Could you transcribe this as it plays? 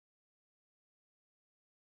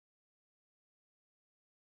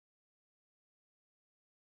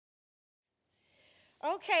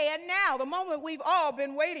Okay, and now the moment we've all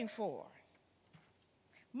been waiting for.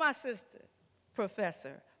 My sister,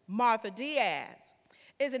 Professor Martha Diaz,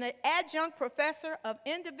 is an adjunct professor of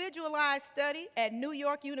individualized study at New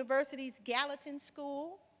York University's Gallatin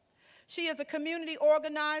School. She is a community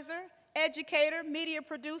organizer, educator, media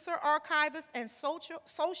producer, archivist, and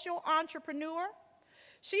social entrepreneur.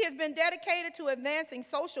 She has been dedicated to advancing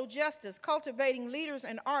social justice, cultivating leaders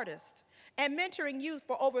and artists, and mentoring youth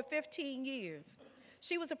for over 15 years.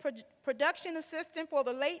 She was a production assistant for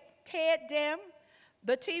the late Ted Dem,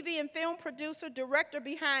 the TV and film producer, director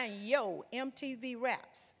behind Yo! MTV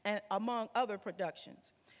Raps, and among other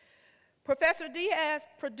productions. Professor Diaz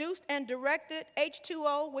produced and directed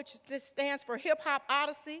H2O, which stands for Hip-Hop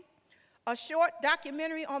Odyssey, a short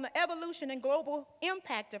documentary on the evolution and global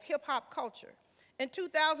impact of hip-hop culture. In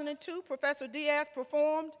 2002, Professor Diaz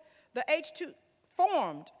formed the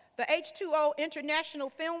H2O International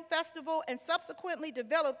Film Festival and subsequently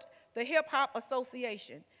developed the Hip Hop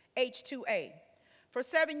Association, H2A. For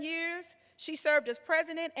 7 years, she served as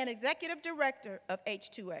president and executive director of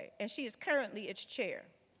H2A, and she is currently its chair.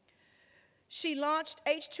 She launched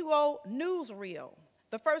H2O Newsreel,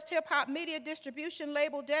 the first hip-hop media distribution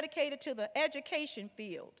label dedicated to the education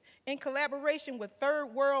field, in collaboration with Third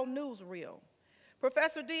World Newsreel.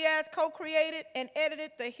 Professor Diaz co-created and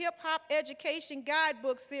edited the Hip Hop Education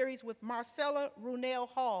Guidebook series with Marcella Runell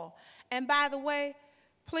Hall. And by the way,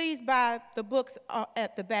 please buy the books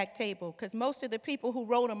at the back table, because most of the people who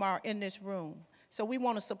wrote them are in this room. So we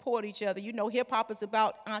want to support each other. You know, hip hop is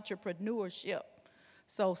about entrepreneurship.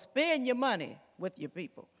 So spend your money with your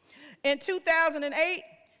people. In 2008,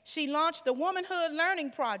 she launched the Womanhood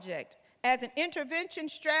Learning Project as an intervention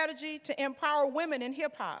strategy to empower women in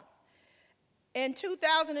hip hop. In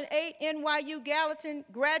 2008, NYU Gallatin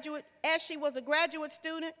graduate, as she was a graduate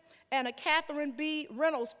student and a Catherine B.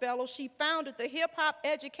 Reynolds Fellow, she founded the Hip Hop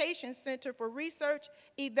Education Center for Research,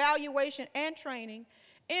 Evaluation, and Training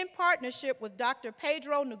in partnership with Dr.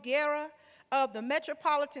 Pedro Noguera of the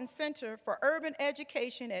Metropolitan Center for Urban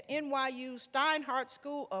Education at NYU Steinhardt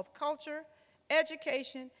School of Culture,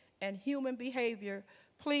 Education, and Human Behavior.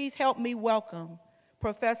 Please help me welcome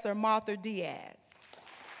Professor Martha Diaz.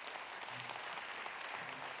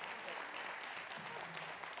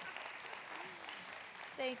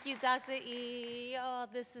 Thank you, Dr. E. Oh,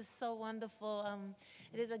 this is so wonderful.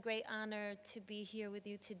 It is a great honor to be here with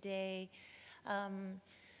you today.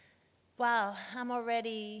 Wow, I'm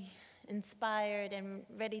already inspired and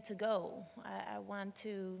ready to go. I want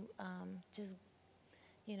to just,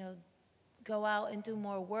 go out and do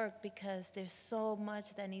more work, because there's so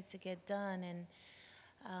much that needs to get done. And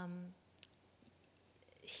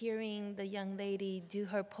hearing the young lady do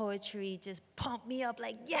her poetry just pumped me up,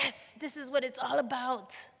 like, yes, this is what it's all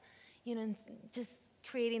about. And just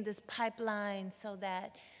creating this pipeline so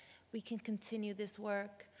that we can continue this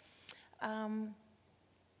work. I'm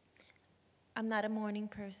not a morning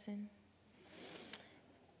person.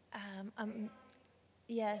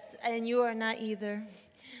 Yes, and you are not either.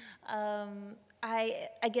 I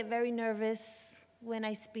get very nervous when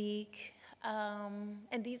I speak.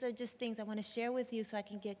 And these are just things I want to share with you so I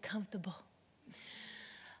can get comfortable.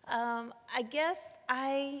 I guess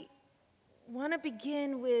I want to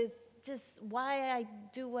begin with just why I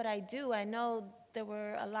do what I do. I know there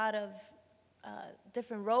were a lot of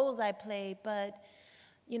different roles I played, but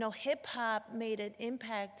hip-hop made an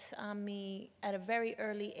impact on me at a very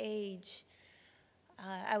early age.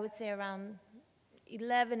 I would say around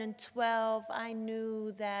 11 and 12, I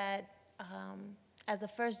knew that as a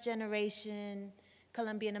first-generation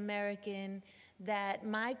Colombian American, that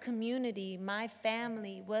my community, my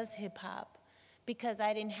family was hip-hop, because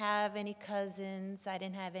I didn't have any cousins, I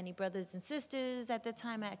didn't have any brothers and sisters at the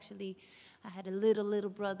time. Actually, I had a little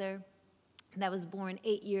brother that was born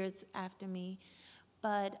 8 years after me.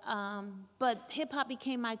 But hip-hop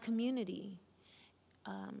became my community.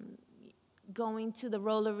 Going to the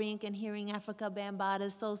roller rink and hearing Africa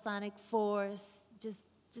Bambaataa, Soul Sonic Force, just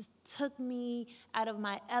took me out of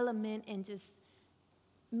my element and just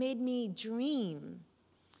made me dream.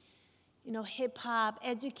 Hip-hop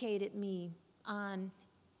educated me on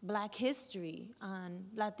Black history, on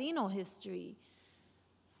Latino history,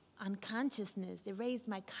 on consciousness. It raised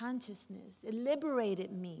my consciousness. It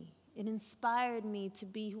liberated me. It inspired me to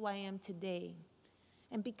be who I am today.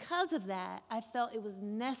 And because of that, I felt it was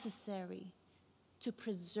necessary to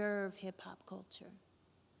preserve hip-hop culture.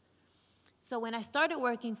 So when I started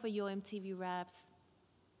working for Yo! MTV Raps,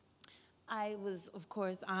 I was, of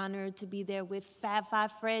course, honored to be there with Fab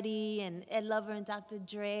Five Freddy and Ed Lover and Dr.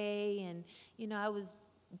 Dre. And, I was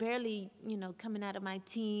barely, coming out of my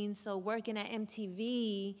teens. So working at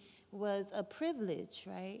MTV was a privilege,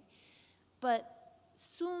 right? But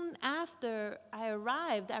soon after I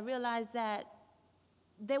arrived, I realized that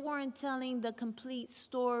they weren't telling the complete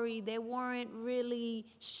story. They weren't really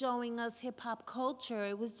showing us hip-hop culture.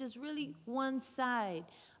 It was just really one side,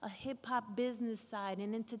 a hip-hop business side,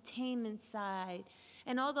 an entertainment side.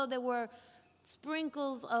 And although there were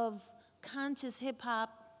sprinkles of conscious hip-hop,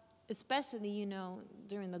 especially, you know,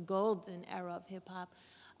 during the golden era of hip-hop,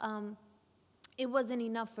 it wasn't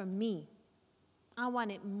enough for me. I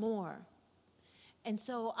wanted more. And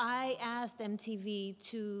so I asked MTV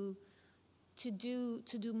to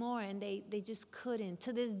do more, and they just couldn't.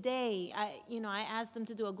 To this day, I asked them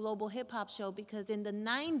to do a global hip-hop show because in the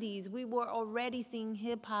 90s, we were already seeing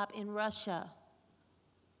hip-hop in Russia.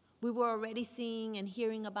 We were already seeing and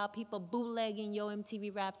hearing about people bootlegging Yo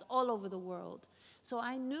MTV Raps all over the world. So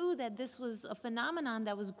I knew that this was a phenomenon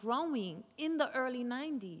that was growing in the early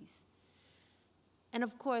 90s. And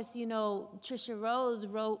of course, you know, Trisha Rose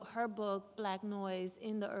wrote her book, Black Noise,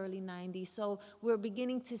 in the early 90s. So we're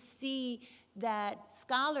beginning to see that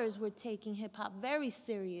scholars were taking hip-hop very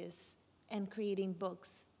serious and creating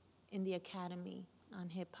books in the academy on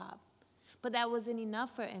hip-hop. But that wasn't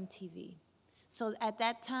enough for MTV. So at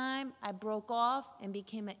that time, I broke off and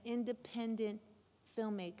became an independent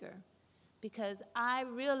filmmaker because I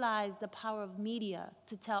realized the power of media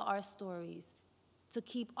to tell our stories, to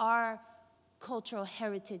keep our cultural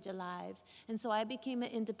heritage alive. And so I became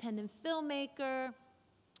an independent filmmaker,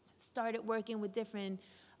 started working with different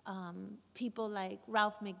people like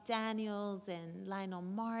Ralph McDaniels and Lionel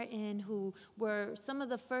Martin, who were some of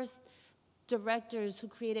the first directors who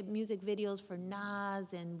created music videos for Nas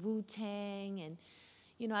and Wu-Tang. And,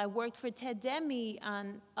 you know, I worked for Ted Demme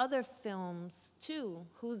on other films too,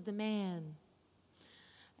 Who's the Man?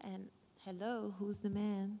 And hello, who's the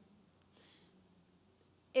man?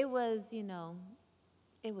 It was, you know,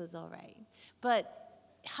 it was all right. But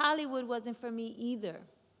Hollywood wasn't for me either.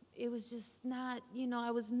 It was just not, you know,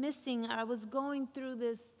 I was going through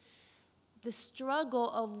this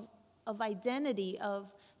struggle of identity,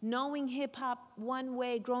 of knowing hip-hop one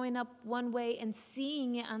way, growing up one way, and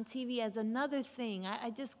seeing it on TV as another thing. I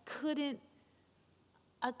just couldn't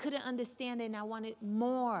understand it, and I wanted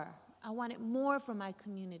more. I wanted more from my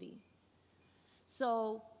community.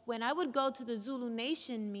 So when I would go to the Zulu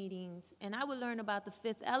Nation meetings and I would learn about the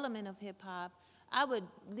fifth element of hip-hop, I would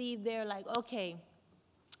leave there like, okay,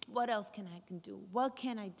 what else can I do? What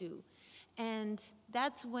can I do? And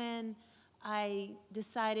that's when I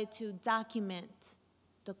decided to document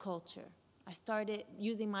the culture. I started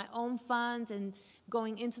using my own funds and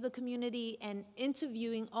going into the community and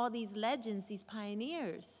interviewing all these legends, these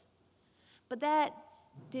pioneers. But that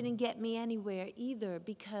didn't get me anywhere either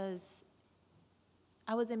because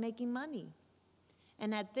I wasn't making money.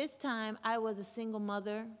 And at this time, I was a single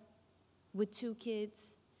mother with 2 kids.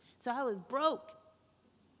 So I was broke.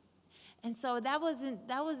 And so that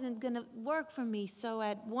wasn't gonna work for me. So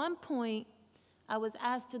at one point, I was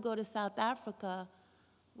asked to go to South Africa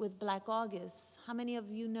with Black August. How many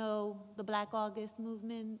of you know the Black August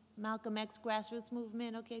movement, Malcolm X grassroots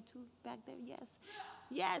movement? Okay, 2 back there, yes.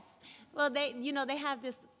 Yes. Well, they have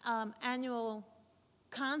this annual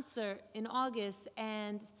concert in August,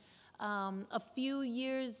 and a few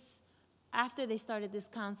years after they started this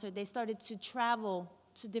concert, they started to travel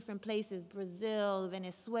to different places, Brazil,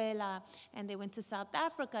 Venezuela, and they went to South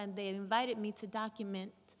Africa, and they invited me to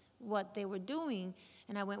document what they were doing.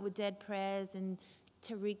 And I went with Dead Prez and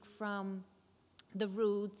Tariq from The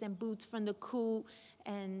Roots and Boots from the Coup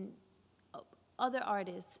and other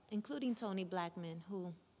artists, including Tony Blackman,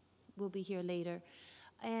 who will be here later.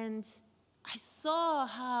 And I saw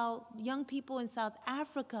how young people in South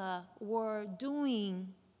Africa were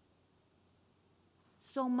doing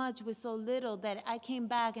so much with so little that I came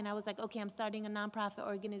back and I was like, okay, I'm starting a nonprofit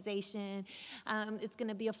organization. It's going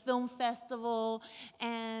to be a film festival.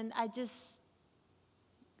 And I just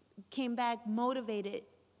came back motivated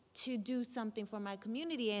to do something for my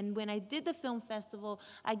community. And when I did the film festival,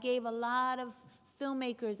 I gave a lot of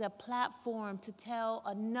filmmakers a platform to tell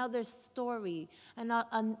another story, an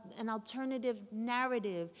alternative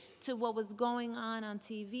narrative to what was going on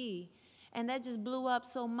TV. And that just blew up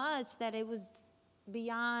so much that it was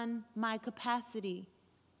beyond my capacity.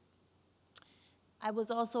 I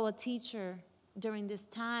was also a teacher during this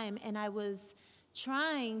time, and I was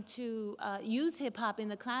trying to use hip-hop in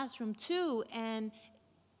the classroom too, and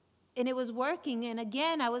it was working. And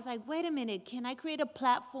again, I was like, wait a minute, can I create a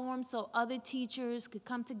platform so other teachers could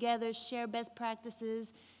come together, share best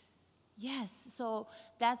practices? Yes, so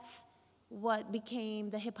that's what became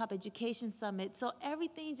the Hip Hop Education Summit. So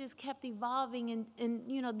everything just kept evolving, and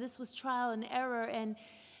you know, this was trial and error. And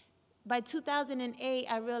by 2008,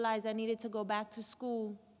 I realized I needed to go back to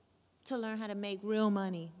school to learn how to make real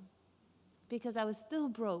money because I was still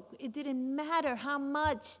broke. It didn't matter how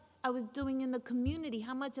much I was doing in the community,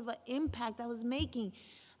 how much of an impact I was making.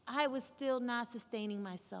 I was still not sustaining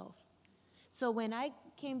myself. So when I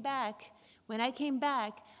came back,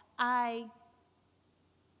 I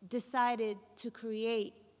decided to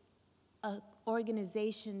create an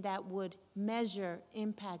organization that would measure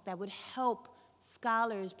impact, that would help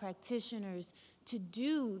scholars, practitioners to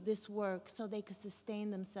do this work so they could sustain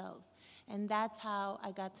themselves. And that's how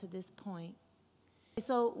I got to this point.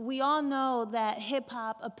 So we all know that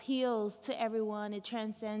hip-hop appeals to everyone. It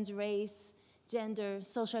transcends race, gender,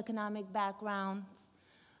 socioeconomic backgrounds.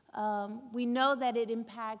 We know that it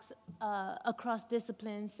impacts across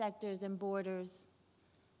disciplines, sectors, and borders.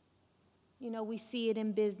 You know, we see it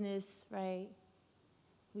in business, right?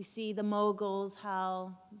 We see the moguls,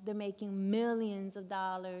 how they're making millions of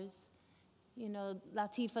dollars. You know,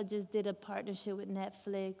 Latifah just did a partnership with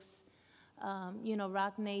Netflix. You know,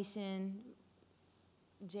 Rock Nation,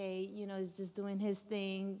 Jay, you know, is just doing his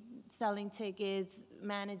thing, selling tickets,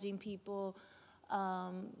 managing people,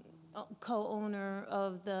 co-owner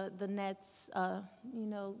of the Nets, you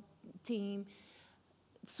know, team.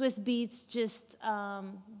 Swiss Beats just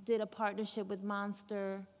did a partnership with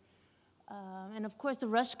Monster. And of course, the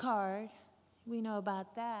Rush Card, we know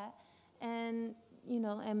about that. And, you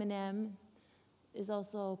know, Eminem is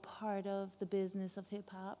also part of the business of hip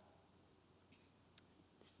hop.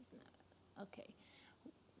 This is not, okay.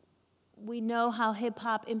 We know how hip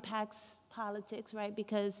hop impacts politics, right?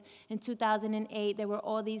 Because in 2008, there were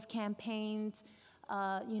all these campaigns,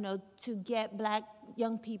 you know, to get black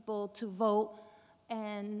young people to vote,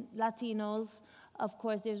 and Latinos. Of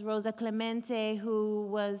course, there's Rosa Clemente, who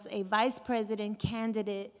was a vice president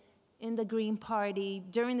candidate in the Green Party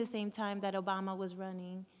during the same time that Obama was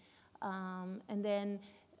running. And then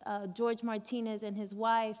George Martinez and his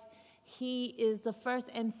wife, he is the first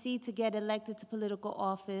MC to get elected to political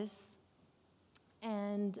office.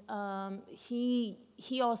 And he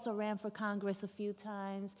also ran for Congress a few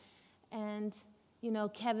times. And, you know,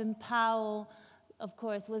 Kevin Powell, of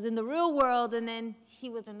course, was in the real world, and then he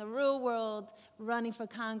was in the real world running for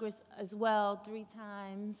Congress as well 3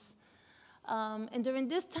 times. And during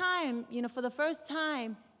this time, you know, for the first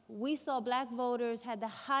time, we saw black voters had the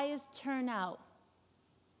highest turnout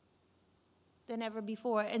than ever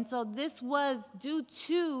before. And so this was due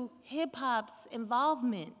to hip-hop's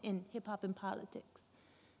involvement in hip-hop and politics.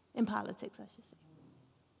 In politics, I should say.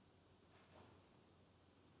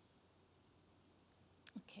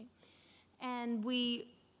 Okay. And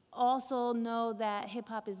we also know that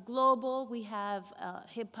hip-hop is global. We have a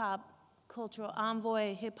hip-hop cultural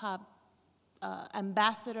envoy, hip-hop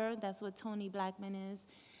ambassador. That's what Tony Blackman is.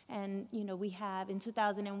 And, you know, we have in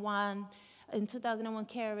 2001,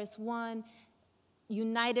 KRS-One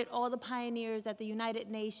united all the pioneers at the United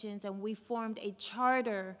Nations, and we formed a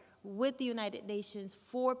charter with the United Nations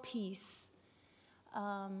for peace.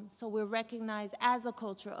 So we're recognized as a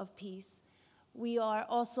culture of peace. We are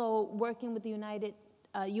also working with the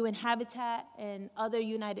UN Habitat and other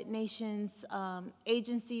United Nations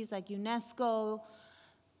agencies like UNESCO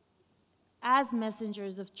as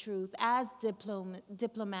messengers of truth, as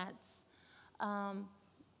diplomats.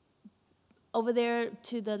 Over there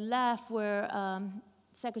to the left where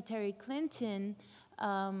Secretary Clinton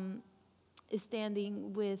is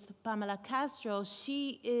standing with Pamela Castro.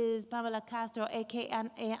 Pamela Castro, aka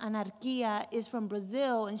Anarquia, is from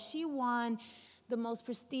Brazil, and she won the most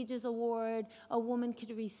prestigious award a woman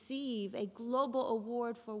could receive, a global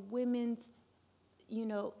award for women's, you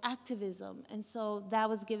know, activism. And so that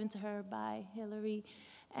was given to her by Hillary.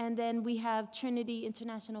 And then we have Trinity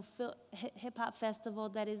International Hip Hop Festival,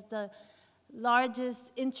 that is the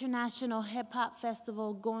largest international hip-hop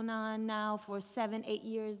festival going on now for 7-8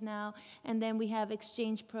 years now. And then we have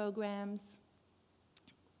exchange programs.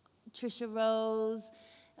 Trisha Rose,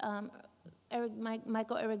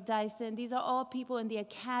 Michael Eric Dyson. These are all people in the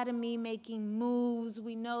academy making moves.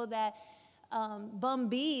 We know that Bun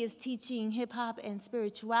B is teaching hip-hop and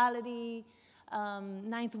spirituality.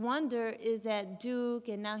 Ninth Wonder is at Duke,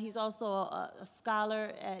 and now he's also a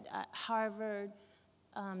scholar at Harvard.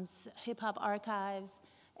 Hip-hop archives,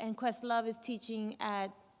 and Questlove is teaching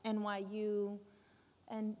at NYU,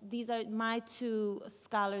 and these are my 2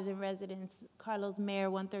 scholars in residence, Carlos Mayer,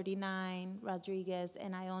 139, Rodriguez,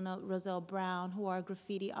 and Iona Roselle Brown, who are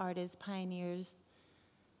graffiti artists, pioneers.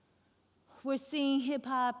 We're seeing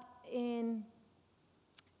hip-hop in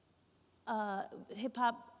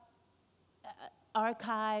hip-hop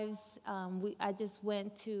archives. I just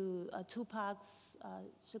went to Tupac's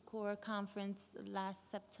Shakur conference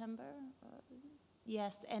last September.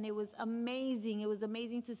 Yes, and it was amazing. It was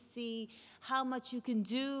amazing to see how much you can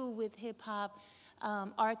do with hip-hop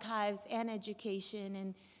archives and education,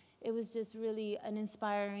 and it was just really an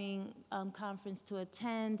inspiring conference to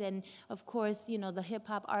attend. And of course, you know, the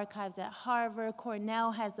hip-hop archives at Harvard.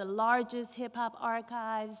 Cornell has the largest hip-hop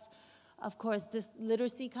archives. Of course, this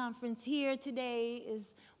literacy conference here today is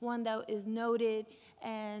one that is noted,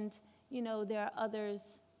 and you know, there are others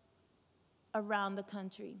around the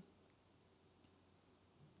country.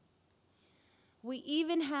 We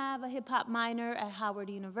even have a hip-hop minor at Howard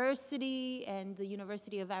University, and the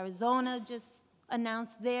University of Arizona just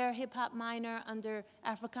announced their hip-hop minor under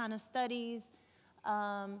Africana Studies.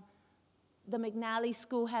 The McNally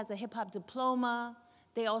School has a hip-hop diploma.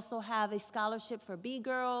 They also have a scholarship for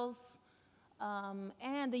B-girls.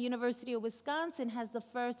 And the University of Wisconsin has the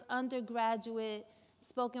first undergraduate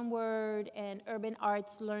spoken word and urban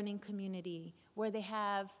arts learning community, where they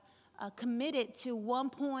have committed to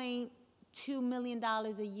 $1.2 million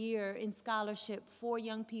a year in scholarship for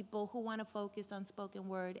young people who want to focus on spoken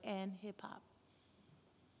word and hip-hop.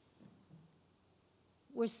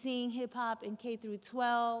 We're seeing hip-hop in K through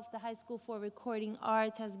 12. The High School for Recording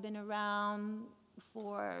Arts has been around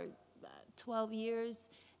for 12 years,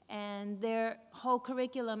 and their whole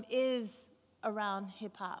curriculum is around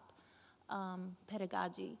hip-hop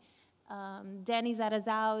pedagogy. Danny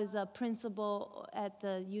Zarazao is a principal at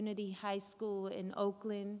the Unity High School in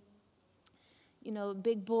Oakland. You know,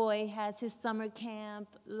 Big Boy has his summer camp,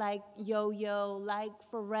 like Yo-Yo, like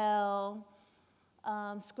Pharrell.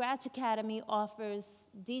 Scratch Academy offers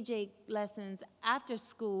DJ lessons after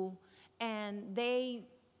school, and they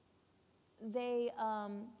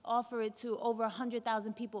offer it to over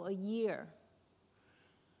 100,000 people a year.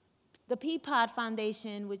 The Peapod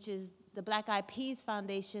Foundation, which is the Black Eyed Peas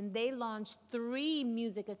Foundation, they launched 3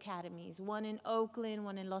 music academies, one in Oakland,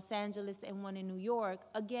 one in Los Angeles, and one in New York.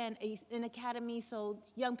 Again, an academy so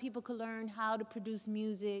young people could learn how to produce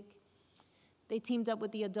music. They teamed up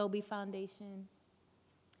with the Adobe Foundation.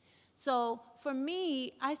 So for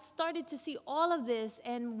me, I started to see all of this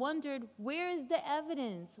and wondered, where is the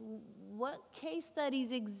evidence? What case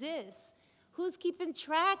studies exist? Who's keeping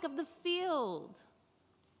track of the field?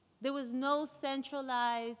 There was no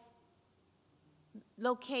centralized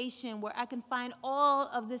location where I can find all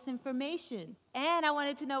of this information. And I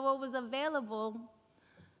wanted to know what was available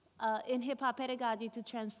in hip-hop pedagogy to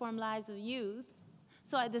transform lives of youth.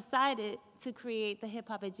 So I decided to create the Hip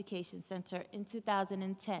Hop Education Center in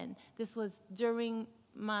 2010. This was during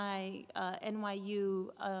my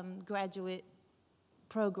NYU graduate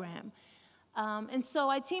program. And so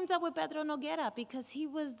I teamed up with Pedro Noguera because he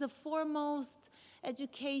was the foremost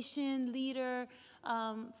education leader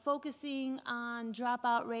focusing on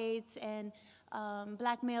dropout rates and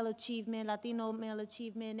Black male achievement, Latino male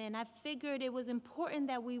achievement, and I figured it was important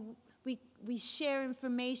that we share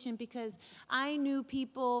information because I knew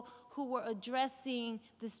people who were addressing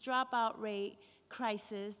this dropout rate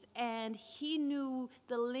crisis, and he knew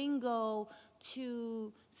the lingo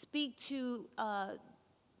to speak to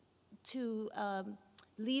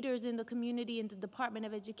leaders in the community, in the Department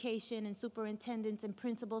of Education, and superintendents and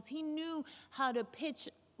principals. He knew how to pitch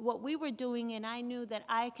what we were doing, and I knew that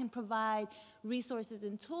I can provide resources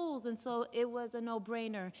and tools, and so it was a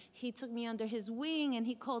no-brainer. He took me under his wing, and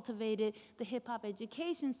he cultivated the Hip Hop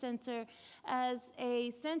Education Center as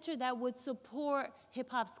a center that would support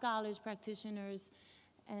hip-hop scholars, practitioners,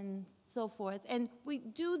 and so forth. And we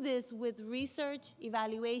do this with research,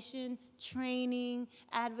 evaluation, training,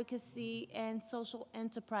 advocacy, and social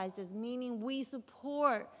enterprises, meaning we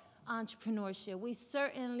support entrepreneurship. We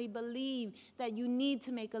certainly believe that you need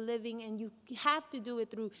to make a living, and you have to do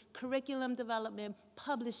it through curriculum development,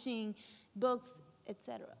 publishing, books,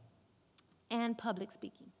 etc., and public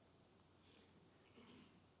speaking.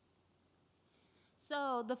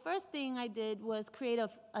 So the first thing I did was create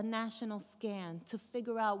a national scan to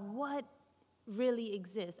figure out what really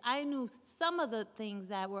exists. I knew some of the things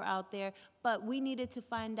that were out there, but we needed to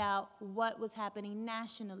find out what was happening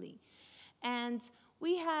nationally. And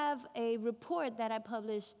we have a report that I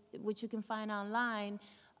published, which you can find online,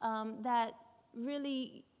 that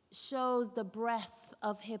really shows the breadth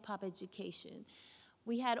of hip-hop education.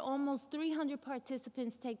 We had almost 300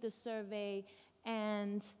 participants take the survey,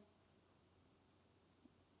 and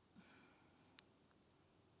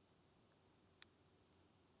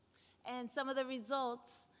some of the results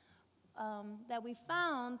that we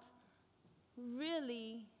found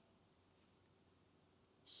really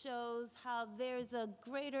shows how there's a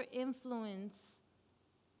greater influence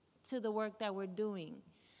to the work that we're doing.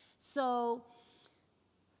 So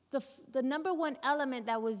The number one element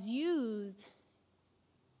that was used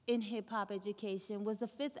in hip-hop education was the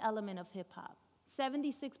fifth element of hip-hop.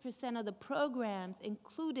 76% of the programs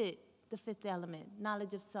included the fifth element,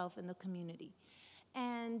 knowledge of self and the community.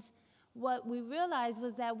 And what we realized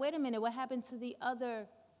was that, wait a minute, what happened to the other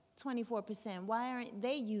 24%? Why aren't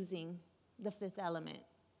they using the fifth element?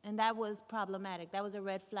 And that was problematic. That was a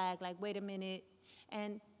red flag, like, wait a minute.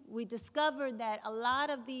 And we discovered that a lot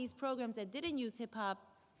of these programs that didn't use hip-hop's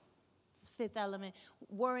fifth element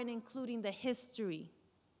weren't including the history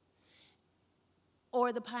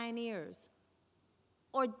or the pioneers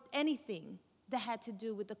or anything that had to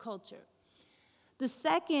do with the culture. The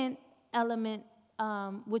second element,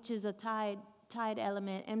 which is a tied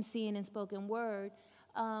element, emceeing and spoken word,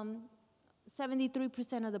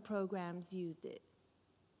 73% of the programs used it.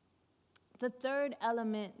 The third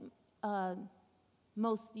element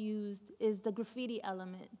most used is the graffiti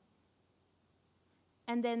element,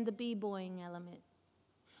 and then the b-boying element.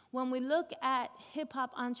 When we look at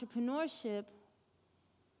hip-hop entrepreneurship,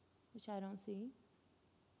 which I don't see,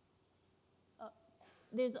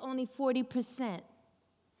 there's only 40%.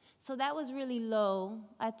 So that was really low.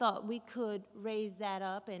 I thought we could raise that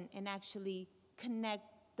up and actually connect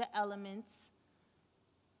the elements.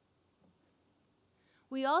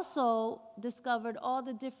 We also discovered all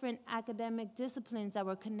the different academic disciplines that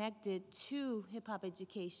were connected to hip-hop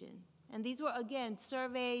education. And these were, again,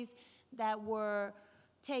 surveys that were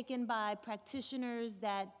taken by practitioners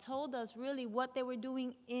that told us really what they were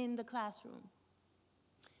doing in the classroom.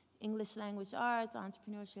 English language arts,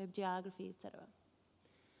 entrepreneurship, geography, etc.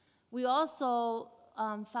 We also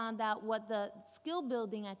found out what the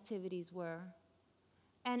skill-building activities were.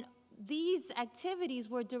 And these activities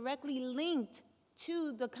were directly linked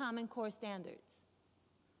to the Common Core standards,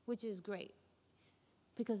 which is great.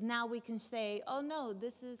 Because now we can say, oh no,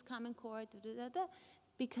 this is Common Core,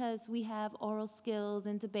 because we have oral skills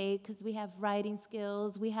and debate, because we have writing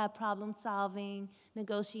skills, we have problem solving,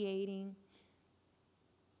 negotiating.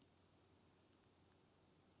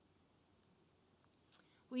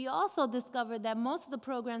 We also discovered that most of the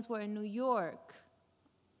programs were in New York.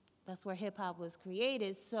 That's where hip-hop was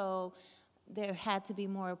created, so there had to be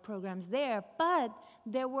more programs there. But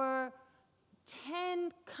there were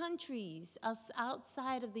 10 countries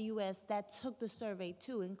outside of the US that took the survey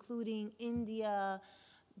too, including India,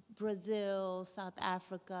 Brazil, South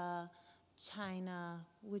Africa, China,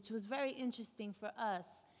 which was very interesting for us.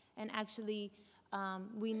 And actually,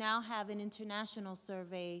 we now have an international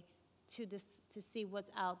survey to see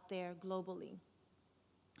what's out there globally.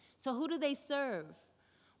 So who do they serve?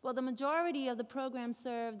 Well, the majority of the programs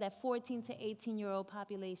serve that 14 to 18-year-old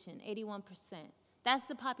population, 81%. That's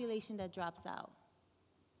the population that drops out.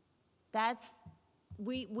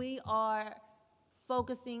 We are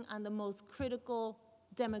focusing on the most critical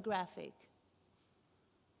demographic.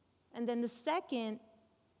 And then the second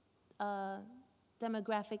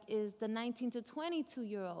demographic is the 19 to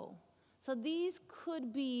 22-year-old. So these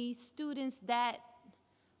could be students that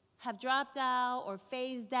have dropped out or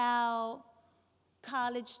phased out,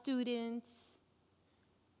 college students.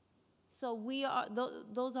 So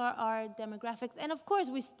those are our demographics. And of course,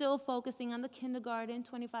 we're still focusing on the kindergarten,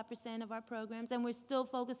 25% of our programs, and we're still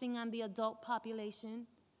focusing on the adult population.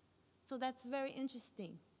 So that's very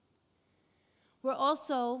interesting. We're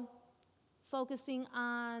also focusing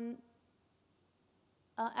on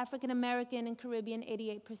African American and Caribbean,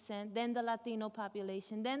 88%, then the Latino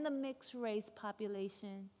population, then the mixed race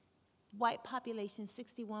population, white population,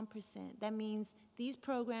 61%. That means these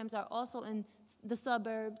programs are also in the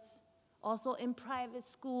suburbs, also in private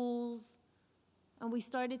schools, and we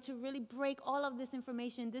started to really break all of this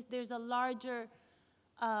information. There's a larger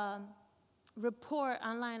report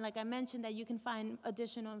online, like I mentioned, that you can find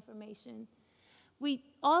additional information. We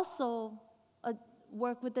also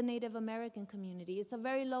work with the Native American community. It's a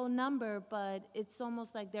very low number, but it's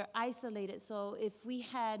almost like they're isolated. So if we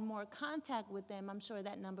had more contact with them, I'm sure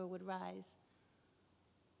that number would rise.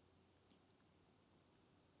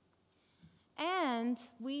 And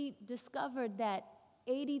we discovered that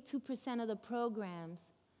 82% of the programs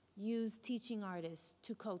use teaching artists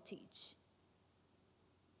to co-teach.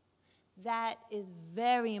 That is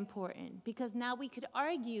very important, because now we could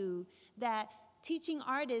argue that teaching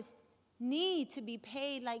artists need to be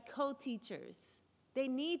paid like co-teachers. They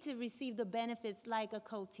need to receive the benefits like a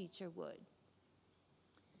co-teacher would.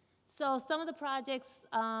 So some of the projects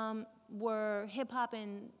were hip-hop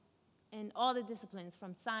in all the disciplines,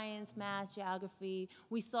 from science, math, geography.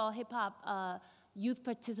 We saw hip-hop youth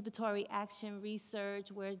participatory action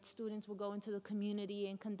research, where students would go into the community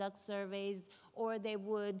and conduct surveys, or they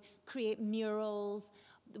would create murals.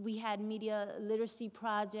 We had media literacy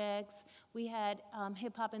projects. We had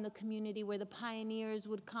hip hop in the community where the pioneers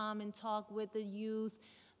would come and talk with the youth.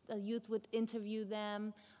 The youth would interview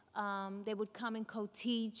them. They would come and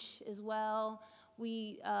co-teach as well.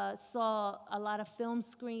 We saw a lot of film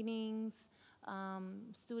screenings,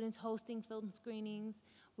 students hosting film screenings.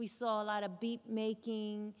 We saw a lot of beat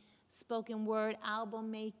making, spoken word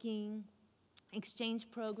album making, exchange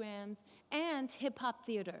programs, and hip hop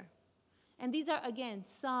theater. And these are, again,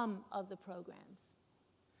 some of the programs.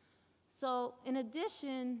 So in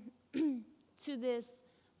addition to this,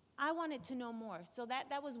 I wanted to know more. So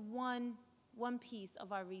that was one piece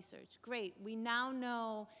of our research. Great, we now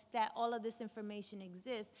know that all of this information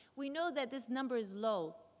exists. We know that this number is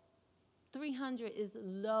low. 300 is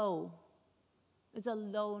low. It's a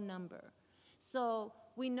low number. So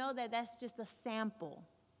we know that that's just a sample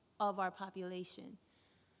of our population.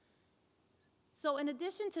 So in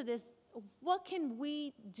addition to this, what can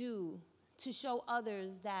we do to show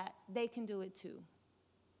others that they can do it too?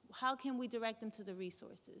 How can we direct them to the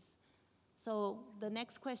resources? So the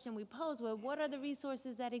next question we posed was, what are the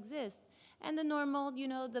resources that exist? And the normal, you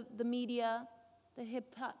know, the media, the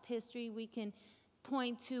hip-hop history, we can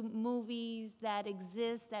point to movies that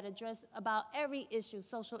exist that address about every issue,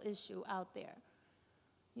 social issue out there.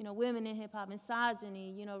 You know, women in hip-hop,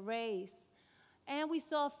 misogyny, you know, race. And we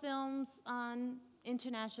saw films on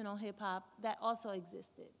international hip-hop that also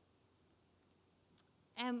existed.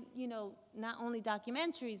 And, you know, not only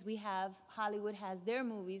documentaries, we have, Hollywood has their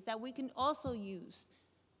movies that we can also use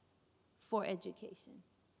for education.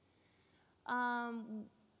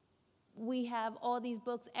 We have all these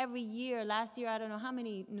books every year. Last year, I don't know how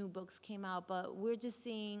many new books came out, but we're just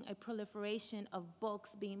seeing a proliferation of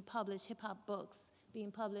books being published, hip-hop books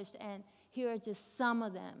being published, and here are just some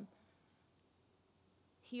of them.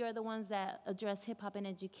 Here are the ones that address hip-hop and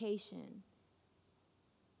education.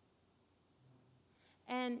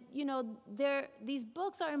 And, you know, these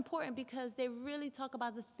books are important because they really talk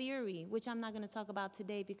about the theory, which I'm not going to talk about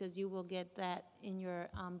today because you will get that in your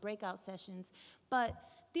breakout sessions. But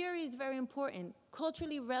theory is very important.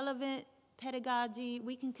 Culturally relevant pedagogy,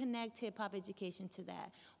 we can connect hip-hop education to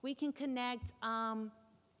that. We can connect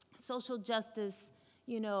social justice,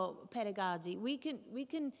 you know, pedagogy. We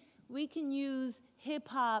can use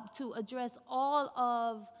hip-hop to address all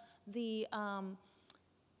of the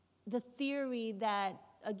theory that,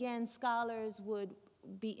 again, scholars would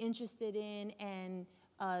be interested in and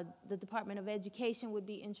the Department of Education would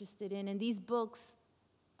be interested in, and these books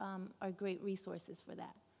are great resources for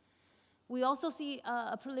that. We also see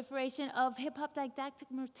a proliferation of hip-hop didactic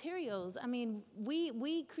materials. I mean,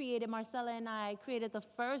 we created, Marcella and I created the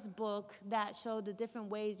first book that showed the different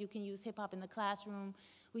ways you can use hip-hop in the classroom.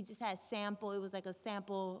 We just had sample, it was like a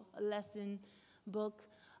sample lesson book.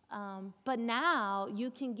 But now you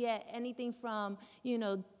can get anything from, you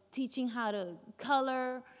know, teaching how to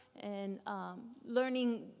color and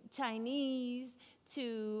learning Chinese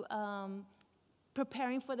to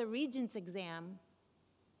preparing for the Regents exam.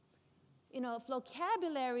 You know,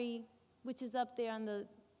 vocabulary, which is up there on the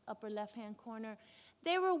upper left-hand corner,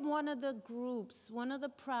 they were one of the groups, one of the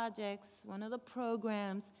projects, one of the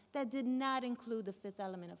programs that did not include the fifth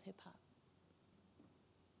element of hip-hop.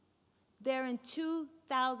 They're in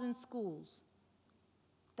 2,000 schools.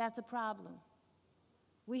 That's a problem.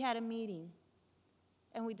 We had a meeting,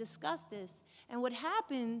 and we discussed this. And what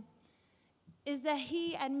happened is that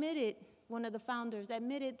he admitted, one of the founders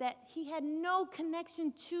admitted that he had no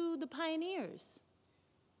connection to the pioneers,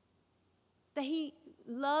 that he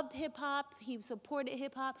loved hip-hop, he supported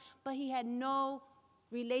hip-hop, but he had no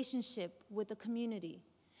relationship with the community.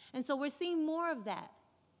 And so we're seeing more of that.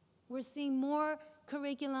 We're seeing more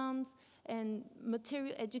curriculums and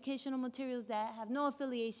educational materials that have no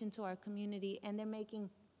affiliation to our community, and they're making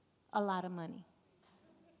a lot of money.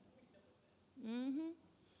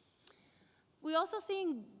 We're also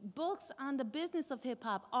seeing books on the business of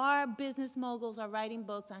hip-hop. Our business moguls are writing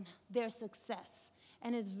books on their success,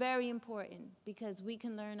 and it's very important because we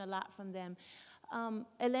can learn a lot from them.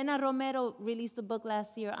 Elena Romero released a book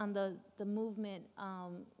last year on the movement,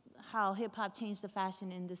 how hip-hop changed the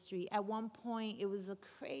fashion industry. At one point, it was a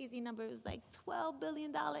crazy number. It was like $12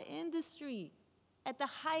 billion industry at the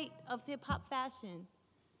height of hip-hop fashion.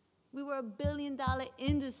 We were $1 billion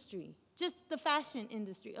industry, just the fashion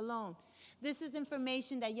industry alone. This is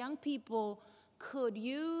information that young people could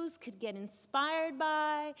use, could get inspired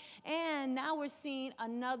by, and now we're seeing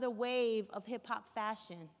another wave of hip-hop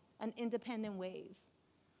fashion, an independent wave.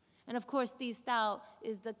 And of course, Steve Stout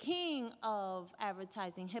is the king of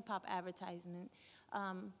advertising, hip-hop advertisement.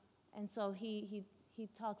 And so he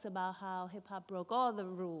talks about how hip-hop broke all the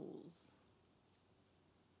rules.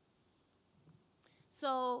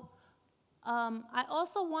 So I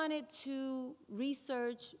also wanted to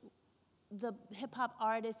research the hip-hop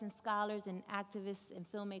artists and scholars and activists and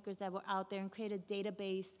filmmakers that were out there and create a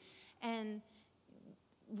database. And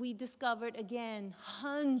we discovered, again,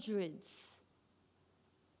 hundreds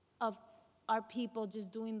of our people just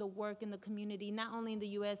doing the work in the community, not only in the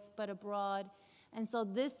US, but abroad. And so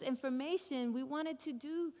this information, we wanted to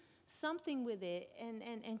do something with it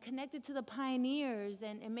and connect it to the pioneers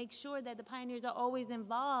and make sure that the pioneers are always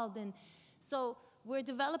involved. And so we're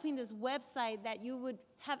developing this website that you would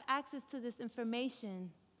have access to this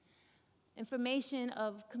information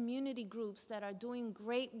of community groups that are doing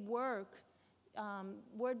great work.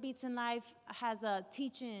 Word Beats in Life has a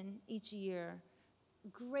teach-in each year.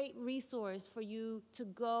 Great resource for you to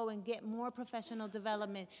go and get more professional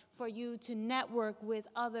development, for you to network with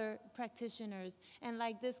other practitioners. And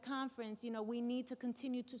like this conference, you know, we need to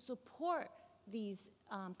continue to support these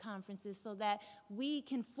conferences so that we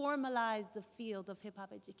can formalize the field of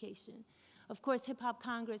hip-hop education. Of course, Hip Hop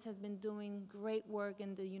Congress has been doing great work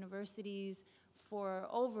in the universities for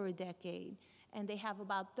over a decade, and they have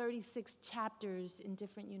about 36 chapters in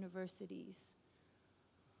different universities.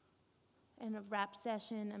 And a rap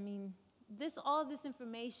session, I mean, all this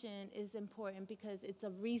information is important because it's a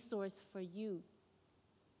resource for you.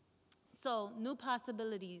 So, new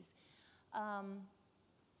possibilities.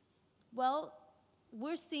 Well,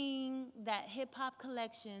 we're seeing that hip-hop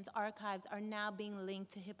collections, archives, are now being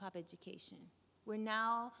linked to hip-hop education. We're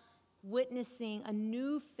now witnessing a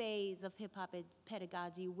new phase of hip-hop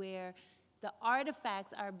pedagogy where the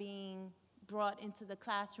artifacts are being brought into the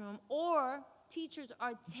classroom, or teachers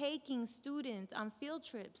are taking students on field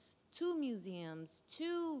trips to museums,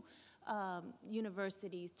 to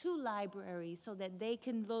universities, to libraries, so that they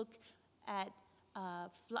can look at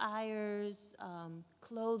flyers,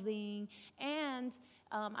 clothing, and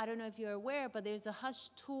I don't know if you're aware, but there's a Hush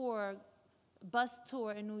tour, bus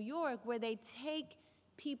tour in New York, where they take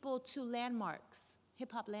people to landmarks,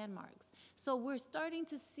 hip-hop landmarks. So we're starting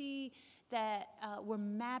to see that we're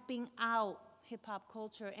mapping out hip-hop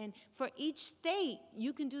culture, and for each state,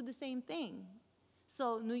 you can do the same thing.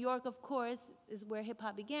 So New York, of course, is where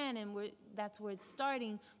hip-hop began, and that's where it's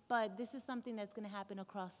starting, but this is something that's going to happen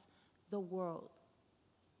across the world.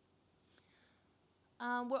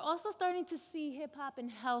 We're also starting to see hip-hop and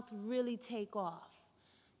health really take off.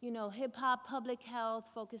 You know, hip-hop public health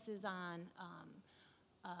focuses on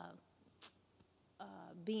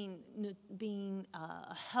being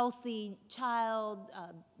a healthy child,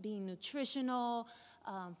 being nutritional,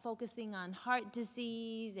 focusing on heart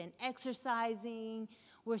disease and exercising.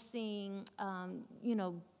 We're seeing, you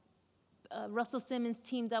know, Russell Simmons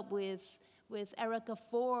teamed up with Erica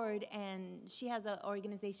Ford, and she has an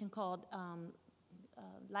organization called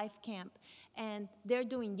Life Camp, and they're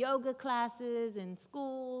doing yoga classes in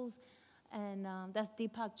schools, and that's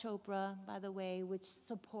Deepak Chopra, by the way, which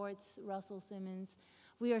supports Russell Simmons.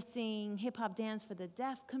 We are seeing hip-hop dance for the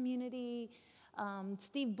deaf community.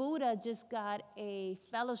 Steve Buddha just got a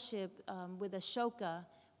fellowship with Ashoka,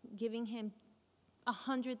 giving him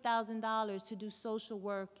 $100,000 to do social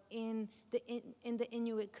work in the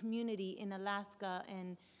Inuit community in Alaska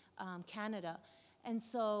and Canada. And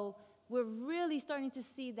so we're really starting to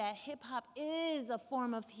see that hip-hop is a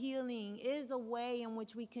form of healing, is a way in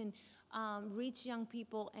which we can reach young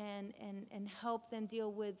people and help them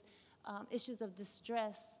deal with issues of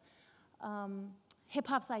distress.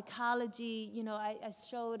 Hip-hop psychology, you know, I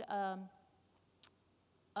showed a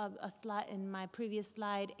slide in my previous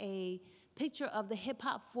slide, a picture of the Hip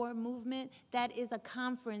Hop 4 movement. That is a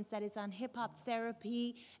conference that is on hip-hop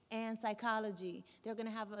therapy and psychology. They're going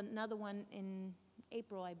to have another one in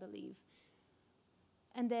April, I believe.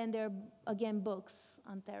 And then there are, again, books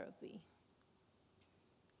on therapy.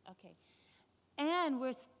 Okay. And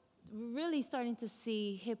we're really starting to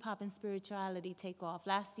see hip-hop and spirituality take off.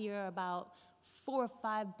 Last year, about 4 or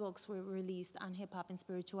 5 books were released on hip-hop and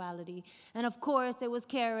spirituality. And of course, there was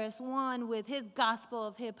KRS-One with his gospel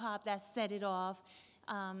of hip-hop that set it off,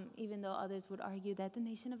 even though others would argue that the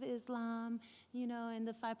Nation of Islam, you know, and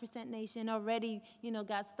the 5% Nation already, you know,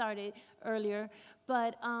 got started earlier.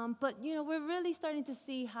 But you know, we're really starting to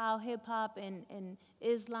see how hip-hop and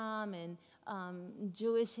Islam and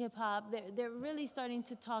Jewish hip-hop, they're really starting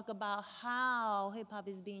to talk about how hip-hop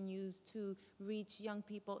is being used to reach young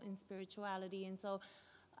people in spirituality. And so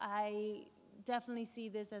I definitely see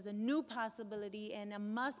this as a new possibility and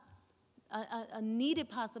a needed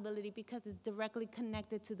possibility because it's directly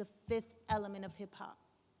connected to the 5th element of hip-hop.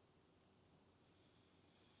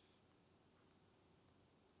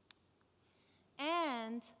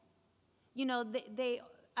 And, you know,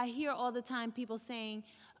 I hear all the time people saying,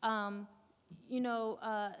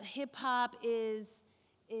 hip hop is,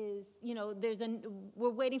 we're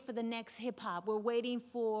waiting for the next hip hop. We're waiting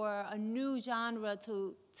for a new genre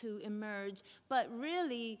to emerge. But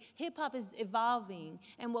really, hip hop is evolving.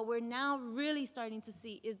 And what we're now really starting to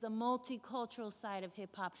see is the multicultural side of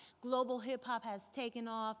hip hop. Global hip hop has taken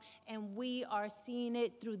off, and we are seeing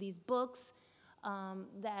it through these books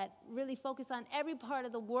that really focus on every part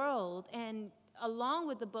of the world. And along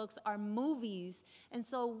with the books are movies. And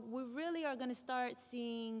so we really are going to start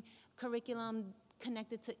seeing curriculum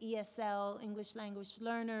connected to ESL, English language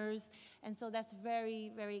learners. And so that's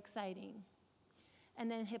very, very exciting. And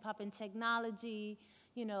then hip hop and technology,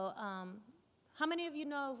 how many of you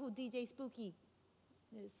know who DJ Spooky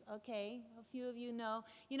is? Okay, a few of you know.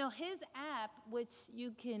 His app, which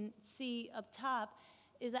you can see up top,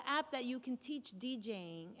 is an app that you can teach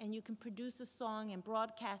DJing, and you can produce a song and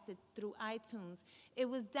broadcast it through iTunes. It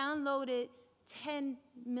was downloaded 10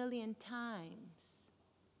 million times.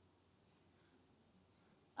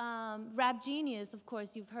 Rap Genius, of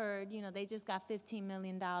course, you've heard, they just got $15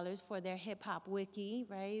 million for their hip-hop wiki,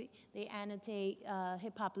 right? They annotate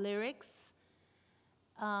hip-hop lyrics.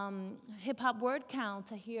 Hip-hop word count,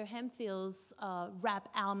 Tahir Hemfield's rap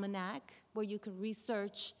almanac, where you can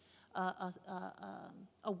research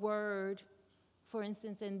a word. For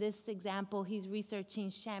instance, in this example, he's researching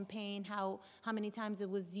champagne, how many times it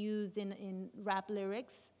was used in rap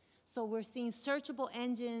lyrics. So we're seeing searchable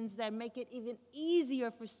engines that make it even easier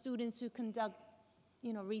for students to conduct,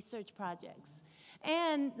 research projects.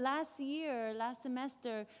 And last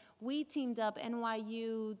semester, we teamed up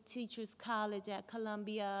NYU, Teachers College at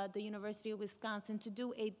Columbia, the University of Wisconsin, to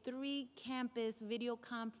do a 3-campus video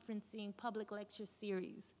conferencing public lecture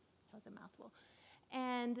series. That was a mouthful.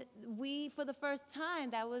 And we, for the first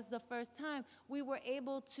time, that was the first time, we were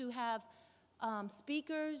able to have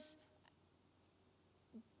speakers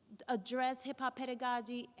address hip-hop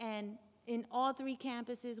pedagogy, and in all 3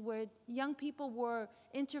 campuses where young people were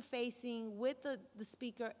interfacing with the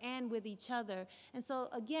speaker and with each other. And so,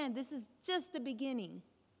 again, this is just the beginning.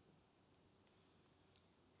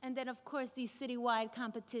 And then, of course, these citywide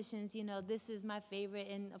competitions, this is my favorite.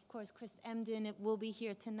 And, of course, Chris Emden will be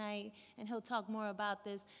here tonight, and he'll talk more about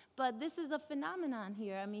this. But this is a phenomenon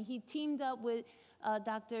here. I mean, he teamed up with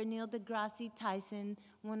Dr. Neil deGrasse Tyson,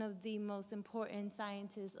 one of the most important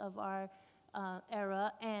scientists of our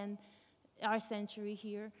era and our century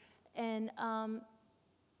here, and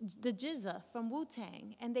the GZA from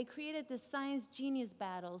Wu-Tang. And they created the Science Genius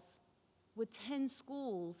Battles with 10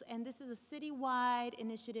 schools. And this is a citywide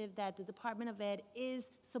initiative that the Department of Ed is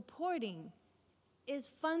supporting, is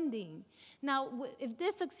funding. Now, if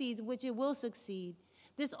this succeeds, which it will succeed,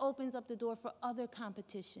 this opens up the door for other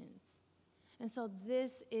competitions. And so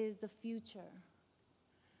this is the future.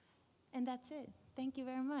 And that's it. Thank you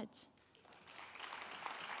very much.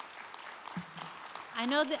 I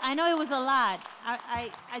know it was a lot.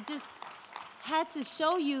 I just had to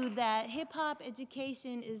show you that hip-hop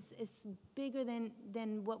education is bigger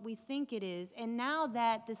than what we think it is. And now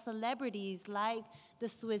that the celebrities like the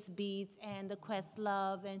Swiss Beats and the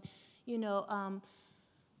Questlove and,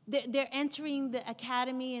 they're entering the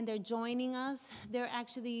academy and they're joining us, they're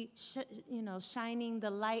actually shining the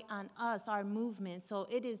light on us, our movement. So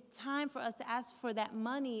it is time for us to ask for that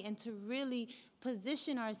money and to really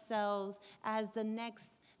position ourselves as the next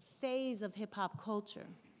phase of hip-hop culture.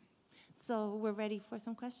 So we're ready for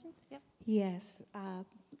some questions? Yep. Yes.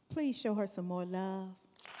 Please show her some more love.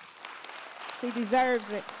 She deserves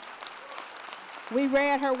it. We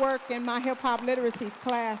read her work in my Hiphop Literacies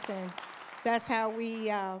class, and that's how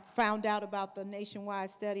we found out about the nationwide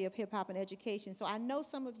study of hip-hop and education. So I know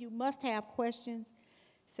some of you must have questions.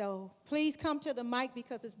 So please come to the mic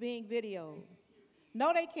because it's being videoed.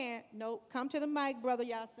 No, they can't. No, come to the mic, Brother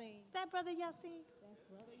Yasin. Is that Brother Yasin? That's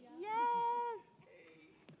Brother Yasin. Yes.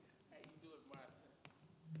 How you doing, Martha?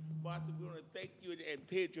 Martha, we want to thank you and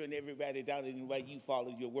Pedro and everybody down in the way you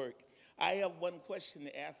follow your work. I have one question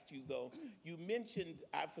to ask you, though. You mentioned,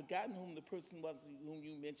 I've forgotten whom the person was whom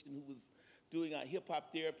you mentioned who was doing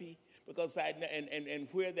hip-hop therapy, because and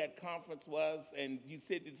where that conference was, and you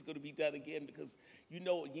said it's going to be done again, because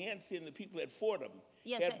Yancey and the people at Fordham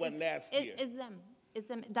had one last year. It's them. It's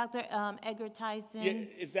them. Dr. Edgar Tyson. Yeah,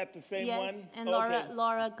 is that the same one? Yes, and okay.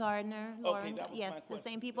 Laura Gardner. Okay, that was yes, my the question.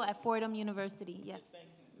 same people at Fordham University. Yes. Thank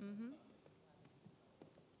you. Mm-hmm.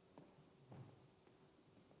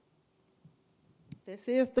 This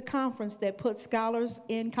is the conference that puts scholars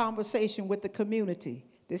in conversation with the community.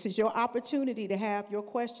 This is your opportunity to have your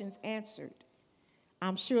questions answered.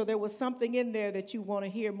 I'm sure there was something in there that you want to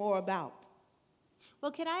hear more about.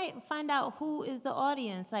 Well, can I find out who is the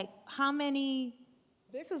audience? Like, how many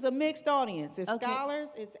This is a mixed audience. It's Okay.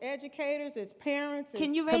 scholars, it's educators, it's parents, Can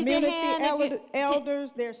it's you raise your community hand if you-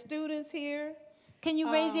 elders, there's students here. Can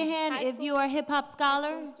you raise your hand high if school- you are a hip-hop High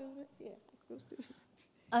scholar, school students, yeah, high school students.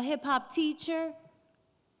 a hip-hop teacher?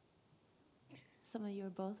 Some of you are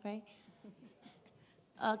both, right?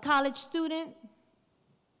 A college student?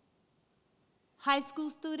 High school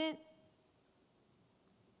student?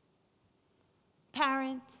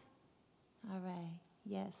 Parent? All right,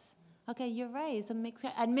 yes. Okay, you're right, it's a mixed,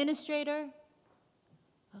 administrator?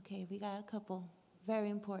 Okay, we got a couple, very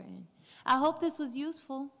important. I hope this was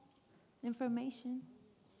useful information.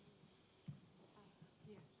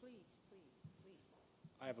 Yes, please, please.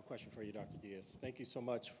 I have a question for you, Dr. Diaz. Thank you so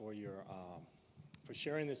much for your for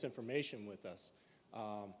sharing this information with us.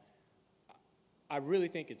 I really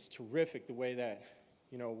think it's terrific the way that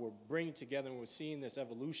we're bringing together and we're seeing this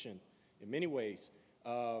evolution in many ways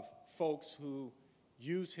of folks who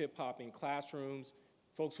use hip hop in classrooms,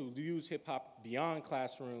 folks who use hip hop beyond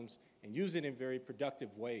classrooms and use it in very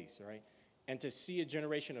productive ways, right? And to see a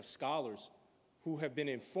generation of scholars who have been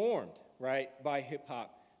informed, right, by hip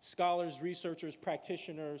hop. Scholars, researchers,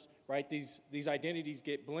 practitioners, right, these identities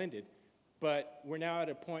get blended. But we're now at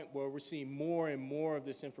a point where we're seeing more and more of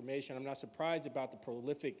this information. I'm not surprised about the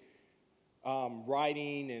prolific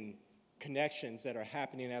writing and connections that are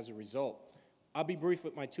happening as a result. I'll be brief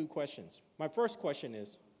with my two questions. My first question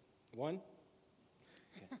is, one?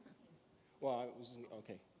 Okay. Well,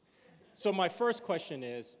 okay. So my first question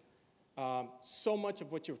is, so much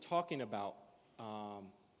of what you're talking about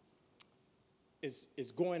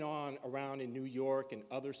is going on around in New York and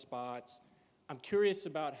other spots. I'm curious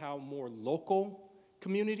about how more local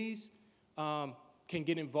communities can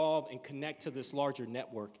get involved and connect to this larger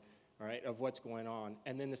network, all right, of what's going on.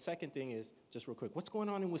 And then the second thing is, just real quick, what's going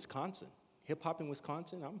on in Wisconsin? Hip hop in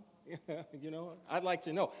Wisconsin? I'd like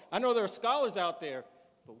to know. I know there are scholars out there,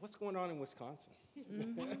 but what's going on in Wisconsin?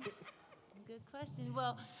 Good question.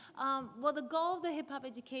 Well, the goal of the Hip Hop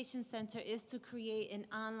Education Center is to create an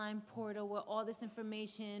online portal where all this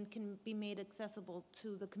information can be made accessible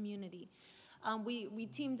to the community. We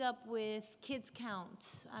teamed up with Kids Count.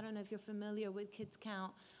 I don't know if you're familiar with Kids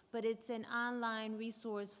Count, but it's an online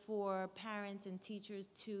resource for parents and teachers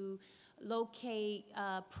to locate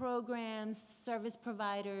programs, service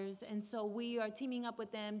providers, and so we are teaming up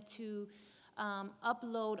with them to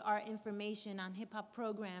upload our information on hip-hop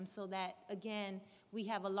programs so that, again, we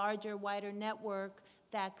have a larger, wider network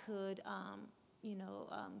that could,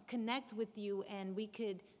 connect with you, and we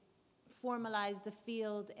could formalize the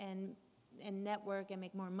field and network and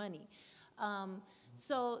make more money.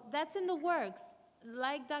 So that's in the works.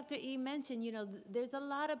 Like Dr. E mentioned, there's a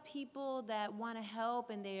lot of people that want to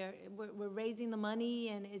help, and we're raising the money,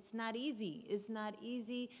 and it's not easy. It's not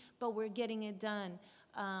easy, but we're getting it done.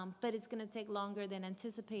 But it's going to take longer than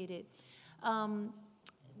anticipated.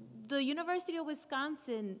 The University of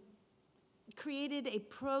Wisconsin created a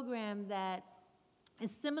program that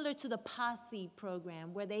is similar to the Posse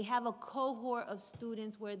program, where they have a cohort of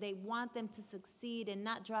students where they want them to succeed and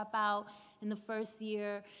not drop out in the first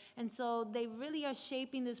year. And so they really are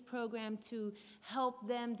shaping this program to help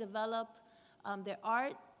them develop their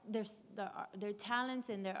art, their talents,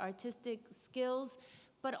 and their artistic skills,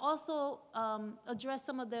 but also address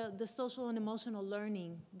some of the social and emotional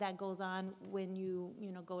learning that goes on when you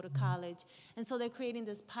go to college. And so they're creating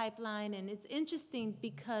this pipeline, and it's interesting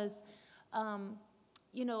because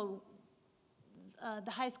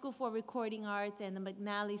the High School for Recording Arts and the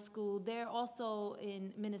McNally School, they're also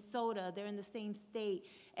in Minnesota. They're in the same state,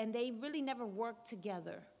 and they really never worked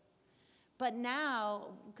together. But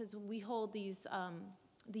now, because we hold these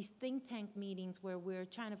think tank meetings where we're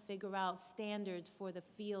trying to figure out standards for the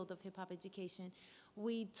field of hip-hop education,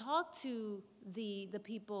 we talked to the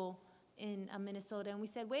people in Minnesota, and we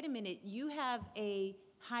said, wait a minute, you have a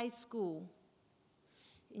high school,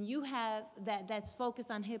 and you have that's focused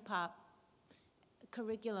on hip-hop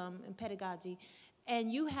curriculum and pedagogy, and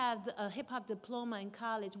you have a hip-hop diploma in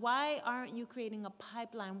college. Why aren't you creating a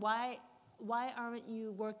pipeline? Why aren't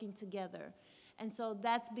you working together? And so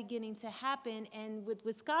that's beginning to happen. And with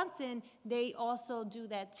Wisconsin, they also do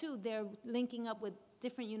that too. They're linking up with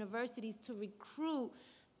different universities to recruit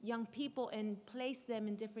young people and place them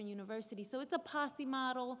in different universities. So it's a Posse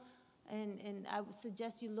model, and I would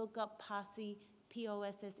suggest you look up Posse,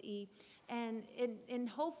 P-O-S-S-E, and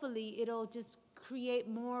hopefully it'll just create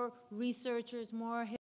more researchers, more